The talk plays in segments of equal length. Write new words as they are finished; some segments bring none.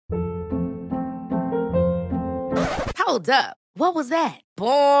Hold up. What was that?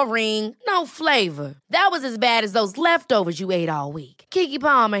 Boring. No flavor. That was as bad as those leftovers you ate all week. Keke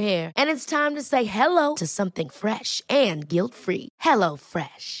Palmer here, and it's time to say hello to something fresh and guilt-free. Hello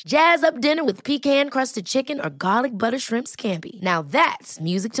Fresh. Jazz up dinner with pecan-crusted chicken or garlic butter shrimp scampi. Now that's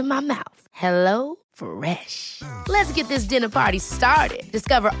music to my mouth. Hello Fresh. Let's get this dinner party started.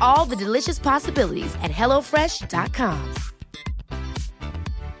 Discover all the delicious possibilities at hellofresh.com.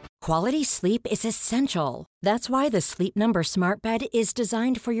 Quality sleep is essential. That's why the Sleep Number Smart Bed is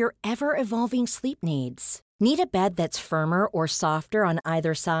designed for your ever-evolving sleep needs. Need a bed that's firmer or softer on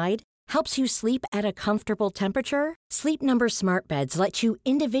either side? Helps you sleep at a comfortable temperature? Sleep Number Smart Beds let you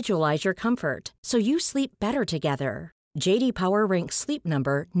individualize your comfort, so you sleep better together. J.D. Power ranks Sleep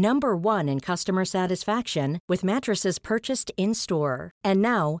Number #1 in customer satisfaction with mattresses purchased in-store. And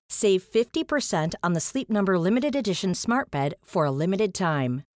now, save 50% on the Sleep Number Limited Edition Smart Bed for a limited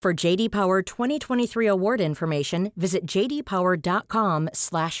time. For J.D. Power 2023 award information, visit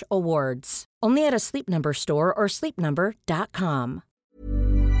jdpower.com/awards. Only at a Sleep Number store or sleepnumber.com.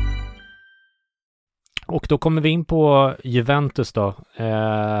 Och då kommer vi in på Juventus då.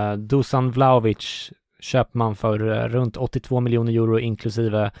 Dusan Vlahovic köper man för runt 82 miljoner euro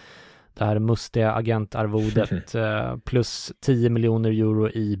inklusive det här mustiga agentarvodet plus 10 miljoner euro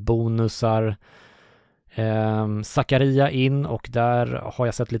i bonusar. Zakaria in, och där har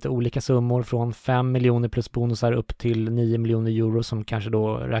jag sett lite olika summor från 5 miljoner plus bonusar upp till 9 miljoner euro som kanske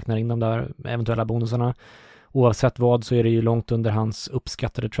då räknar in de där eventuella bonusarna. Oavsett vad så är det ju långt under hans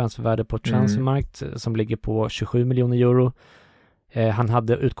uppskattade transfervärde på Transfermarkt som ligger på 27 miljoner euro. Han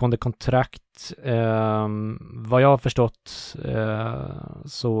hade utgående kontrakt. Vad jag har förstått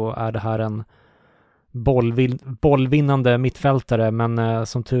så är det här en bollvinnande mittfältare, men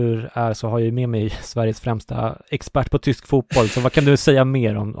som tur är så har jag ju med mig Sveriges främsta expert på tysk fotboll. Så vad kan du säga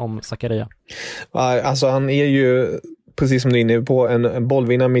mer om Zakaria? Alltså han är ju, precis som du är inne på, en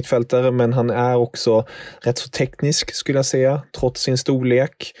bollvinnande mittfältare, men han är också rätt så teknisk skulle jag säga, trots sin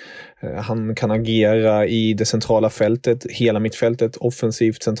storlek. Han kan agera i det centrala fältet, hela mittfältet,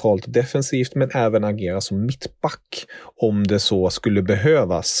 offensivt, centralt och defensivt, men även agera som mittback om det så skulle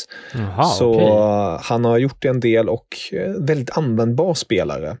behövas. Aha, så okay. Han har gjort en del och väldigt användbar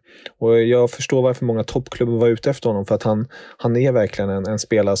spelare. Och jag förstår varför många toppklubbar var ute efter honom, för att han är verkligen en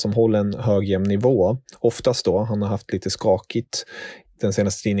spelare som håller en hög jämn nivå. Oftast då, han har haft lite skakigt den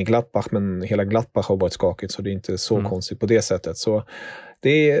senaste tiden i Gladbach, men hela Gladbach har varit skakigt, så det är inte så konstigt på det sättet. Så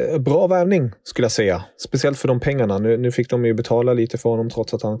det är bra värvning skulle jag säga, speciellt för de pengarna. Nu fick de ju betala lite för honom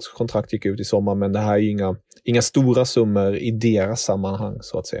trots att hans kontrakt gick ut i sommar, men det här är ju inga stora summor i deras sammanhang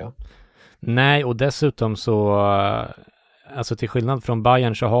så att säga. Nej, och dessutom så alltså till skillnad från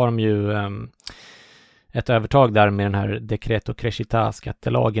Bayern så har de ju ett övertag där med den här Decreto Crescita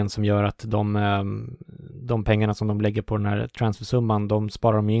skattelagen som gör att de pengarna som de lägger på den här transfersumman, de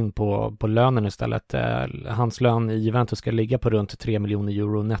sparar de in på lönen istället. Hans lön i Juventus ska ligga på runt 3 miljoner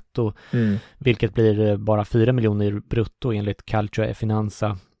euro netto, vilket blir bara 4 miljoner brutto enligt Calcio e Finanza,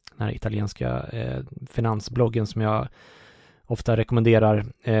 den här italienska finansbloggen som jag ofta rekommenderar.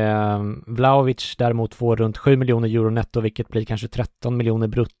 Vlahovic däremot får runt 7 miljoner euro netto, vilket blir kanske 13 miljoner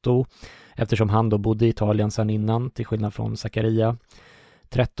brutto, eftersom han då bodde i Italien sedan innan, till skillnad från Zakaria.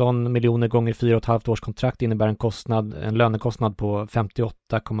 13 miljoner gånger 4,5 års kontrakt innebär en lönekostnad på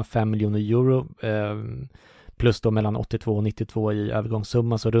 58,5 miljoner euro plus då mellan 82 och 92 i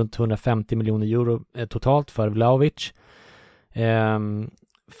övergångssumma, så runt 150 miljoner euro totalt för Vlahovic.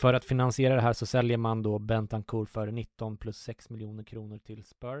 För att finansiera det här så säljer man då Bentancur för 19 plus 6 miljoner kronor till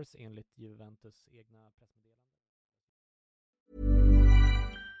Spurs enligt Juventus egna pressmeddelanden.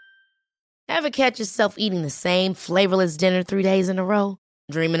 Ever catch yourself eating the same flavorless dinner 3 days in a row?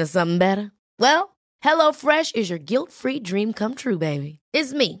 Dreaming of something better? Well, HelloFresh is your guilt-free dream come true, baby.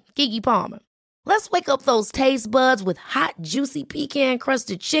 It's me, Keke Palmer. Let's wake up those taste buds with hot, juicy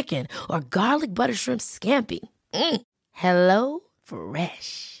pecan-crusted chicken or garlic butter shrimp scampi. Hello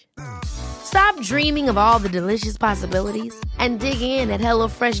Fresh. Stop dreaming of all the delicious possibilities and dig in at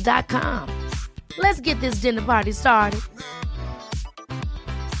HelloFresh.com. Let's get this dinner party started.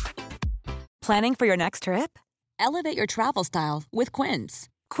 Planning for your next trip? Elevate your travel style with Quince.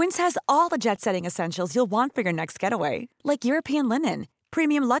 Quince has all the jet-setting essentials you'll want for your next getaway, like European linen,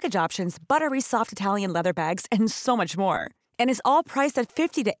 premium luggage options, buttery soft Italian leather bags, and so much more. And is all priced at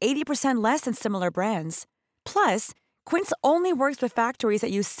 50 to 80% less than similar brands. Plus, Quince only works with factories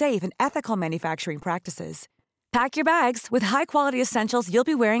that use safe and ethical manufacturing practices. Pack your bags with high-quality essentials you'll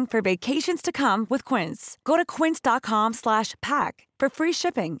be wearing for vacations to come with Quince. Go to quince.com/pack for free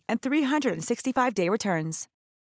shipping and 365-day returns.